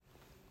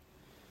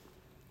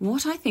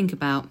What I think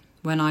about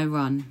when I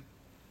run.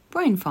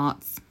 Brain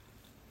farts.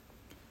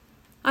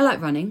 I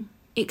like running.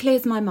 It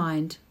clears my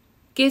mind,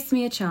 gives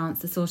me a chance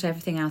to sort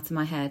everything out in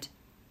my head.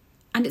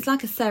 And it's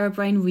like a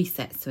cerebrain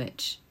reset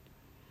switch.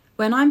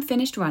 When I'm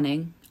finished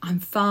running, I'm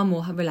far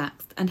more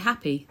relaxed and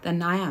happy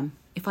than I am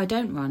if I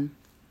don't run.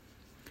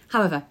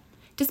 However,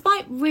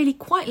 despite really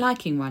quite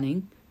liking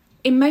running,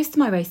 in most of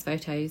my race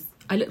photos,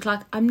 I look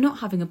like I'm not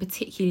having a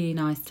particularly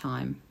nice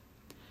time.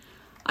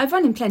 I've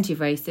run in plenty of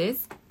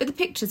races, but the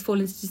pictures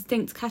fall into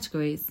distinct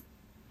categories.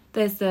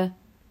 There's the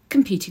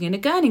competing in a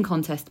gurning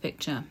contest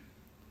picture.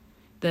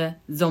 The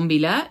zombie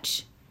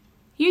lurch,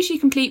 usually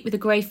complete with a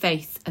grey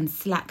face and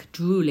slack,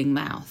 drooling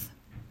mouth.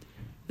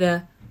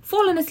 The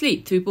fallen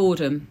asleep through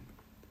boredom.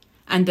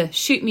 And the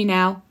shoot me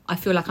now, I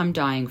feel like I'm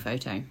dying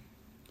photo.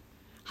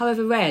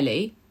 However,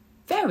 rarely,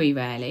 very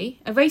rarely,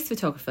 a race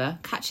photographer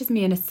catches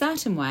me in a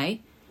certain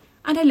way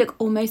and I look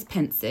almost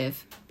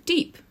pensive,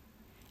 deep,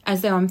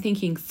 as though I'm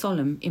thinking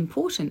solemn,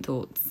 important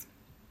thoughts.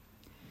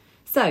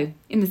 So,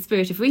 in the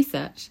spirit of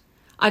research,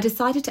 I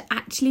decided to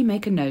actually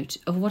make a note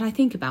of what I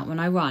think about when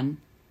I run,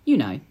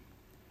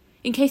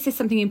 in case there's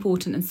something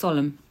important and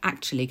solemn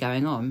actually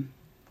going on.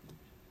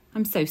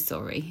 I'm so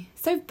sorry,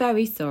 so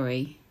very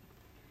sorry.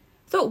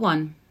 Thought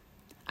 1,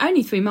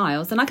 only 3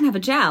 miles and I can have a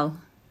gel.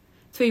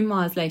 3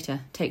 miles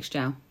later, takes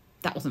gel.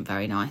 That wasn't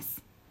very nice.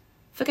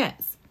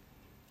 Forgets.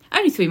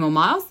 Only 3 more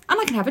miles and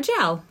I can have a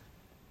gel.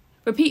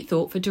 Repeat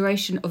thought for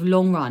duration of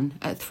long run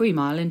at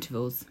 3-mile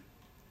intervals.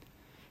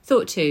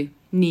 Thought 2,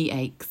 knee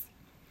aches.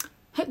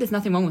 Hope there's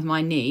nothing wrong with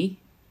my knee.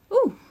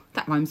 Ooh,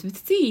 that rhymes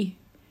with C.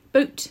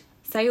 Boat,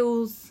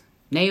 sails,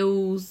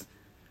 nails.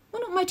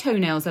 Wonder what my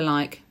toenails are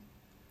like.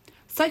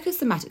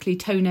 Psychosomatically,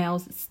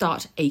 toenails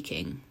start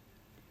aching.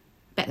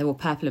 Bet they're all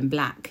purple and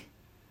black.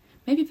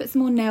 Maybe put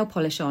some more nail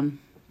polish on.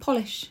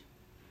 Polish.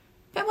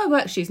 Bet my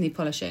work shoes need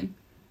polishing.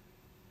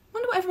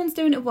 Wonder what everyone's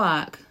doing at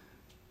work.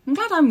 I'm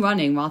glad I'm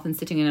running rather than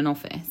sitting in an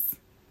office.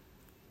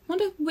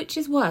 Wonder which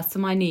is worse for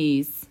my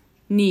knees.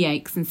 Knee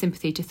aches and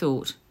sympathy to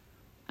thought.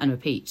 And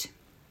repeat.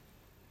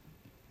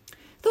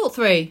 Thought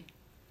 3.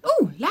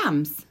 Ooh,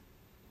 lambs.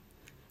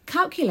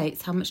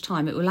 Calculates how much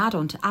time it will add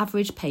on to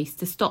average pace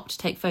to stop to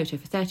take photo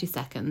for 30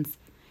 seconds.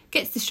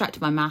 Gets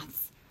distracted by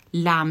maths.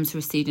 Lambs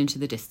recede into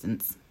the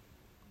distance.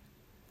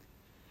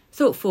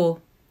 Thought 4.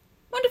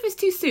 Wonder if it's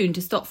too soon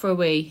to stop for a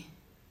wee.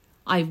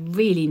 I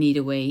really need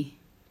a wee.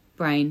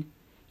 Brain.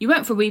 You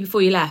went for a wee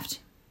before you left.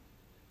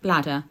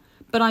 Bladder.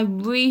 But I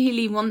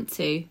really want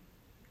to.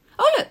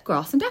 Oh look,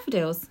 grass and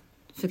daffodils.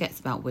 Forgets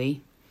about wee.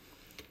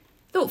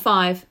 Thought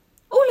 5.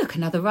 Oh look,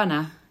 another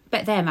runner.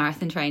 Bet they're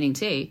marathon training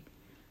too.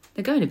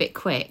 They're going a bit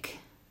quick.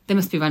 They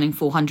must be running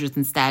 400s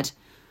instead.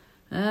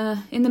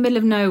 In the middle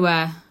of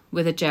nowhere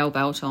with a gel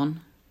belt on.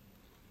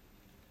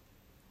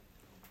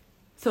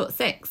 Thought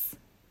 6.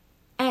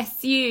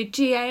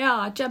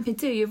 SUGAR, jump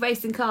into your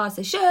racing car,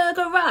 say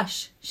sugar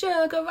rush,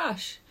 sugar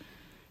rush.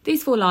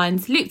 These 4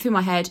 lines loop through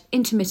my head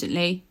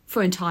intermittently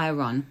for entire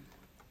run.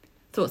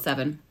 Thought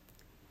 7.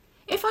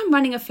 If I'm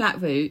running a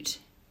flat routes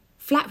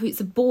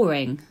are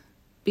boring.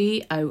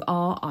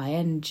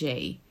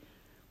 BORING.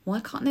 Why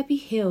can't there be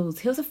hills?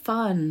 Hills are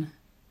fun.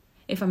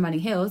 If I'm running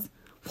hills,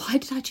 why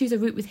did I choose a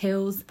route with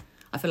hills?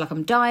 I feel like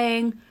I'm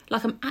dying,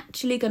 like I'm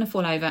actually going to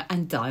fall over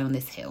and die on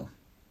this hill.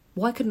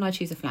 Why couldn't I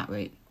choose a flat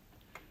route?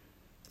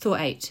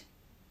 Thought 8.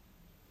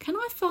 Can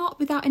I fart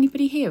without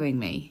anybody hearing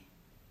me?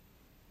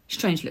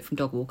 Strange look from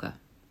dog walker.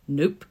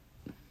 Nope.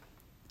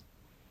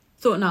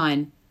 Thought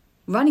 9.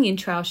 Running in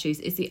trail shoes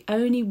is the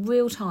only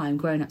real time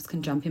grown-ups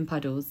can jump in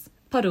puddles.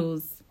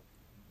 Puddles.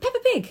 Peppa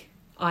Pig.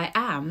 I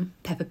am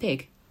Peppa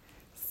Pig.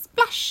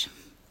 Splash.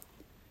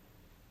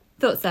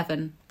 Thought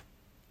 7.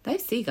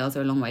 Those seagulls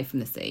are a long way from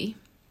the sea.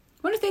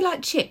 Wonder if they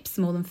like chips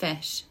more than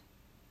fish.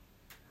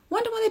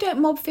 Wonder why they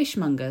don't mob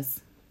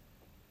fishmongers.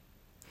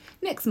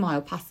 Next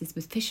mile passes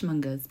with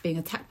fishmongers being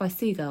attacked by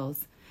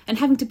seagulls and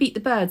having to beat the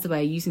birds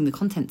away using the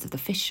contents of the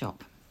fish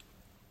shop.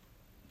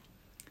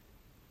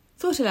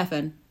 Thought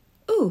 11.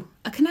 Ooh,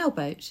 a canal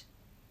boat.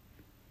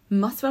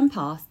 Must run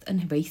past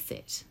and race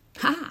it.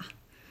 Ha!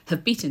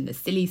 Have beaten the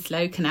silly,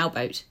 slow canal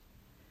boat.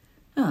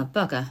 Oh,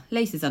 bugger,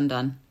 lace is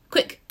undone.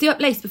 Quick, do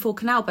up lace before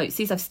canal boat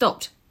sees I've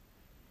stopped.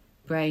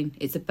 Brain,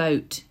 it's a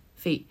boat.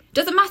 Feet,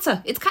 doesn't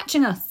matter, it's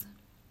catching us.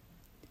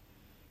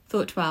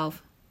 Thought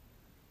 12.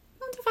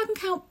 Wonder if I can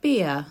count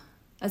beer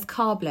as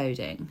carb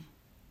loading.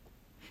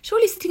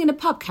 Surely sitting in a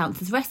pub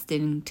counts as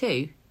resting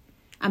too.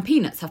 And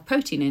peanuts have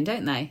protein in,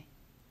 don't they?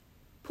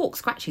 Pork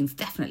scratchings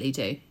definitely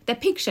do. They're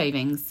pig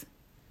shavings.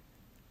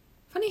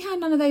 Funny how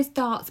none of those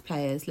darts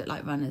players look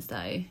like runners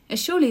though. As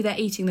surely they're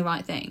eating the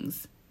right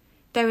things.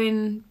 They're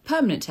in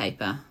permanent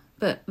taper,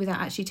 but without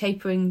actually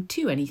tapering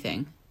to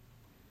anything.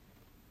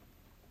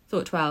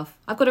 Thought 12.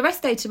 I've got a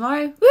rest day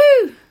tomorrow.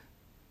 Woo!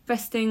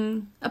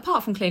 Resting,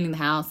 apart from cleaning the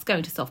house,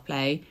 going to soft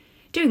play,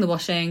 doing the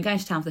washing, going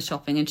to town for the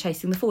shopping and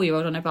chasing the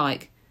 4-year-old on her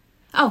bike.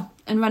 Oh,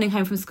 and running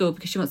home from school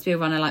because she wants to be a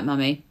runner like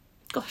mummy.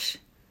 Gosh,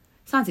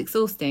 sounds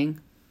exhausting.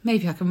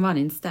 Maybe I can run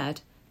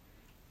instead.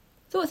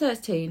 Thought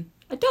 13.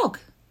 A dog.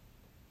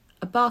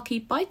 A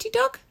barky, bitey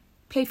dog?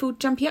 Playful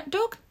jumpy up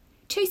dog?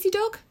 Chasey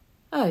dog?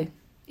 Oh,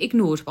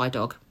 ignored by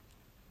dog.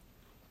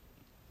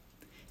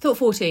 Thought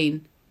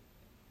 14.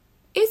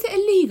 Is it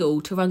illegal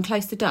to run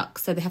close to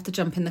ducks so they have to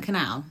jump in the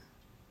canal?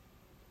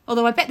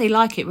 Although I bet they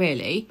like it,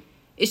 really.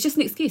 It's just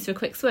an excuse for a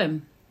quick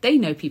swim. They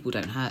know people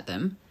don't hurt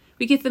them.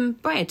 We give them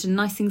bread and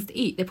nice things to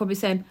eat. They're probably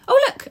saying,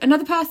 oh, look,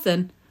 another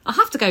person. I'll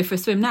have to go for a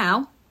swim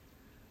now.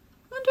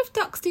 I wonder if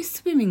ducks do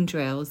swimming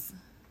drills.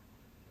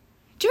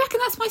 Do you reckon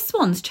that's why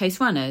swans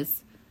chase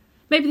runners?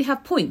 Maybe they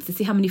have points to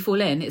see how many fall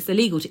in. It's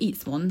illegal to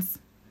eat swans.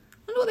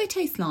 I wonder what they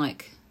taste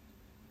like.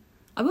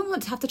 I wouldn't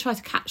want to have to try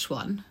to catch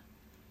one.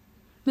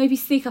 Maybe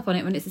sneak up on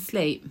it when it's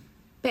asleep.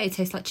 Bet it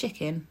tastes like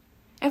chicken.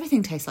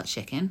 Everything tastes like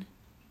chicken.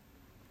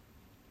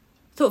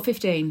 Thought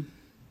 15.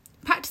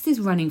 Practices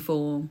running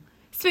form.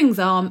 Swings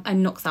arm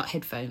and knocks out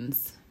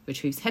headphones.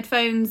 Retrieves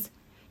headphones.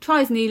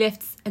 Tries knee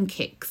lifts and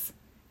kicks.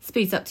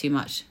 Speeds up too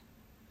much.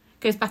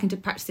 Goes back into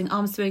practising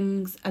arm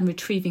swings and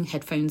retrieving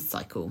headphones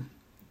cycle.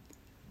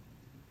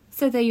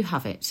 So there you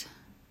have it.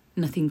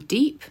 Nothing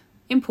deep,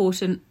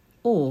 important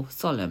or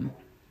solemn.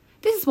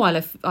 This is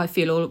why I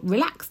feel all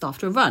relaxed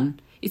after a run.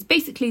 It's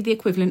basically the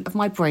equivalent of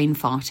my brain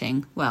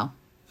farting. Well,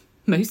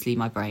 mostly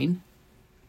my brain.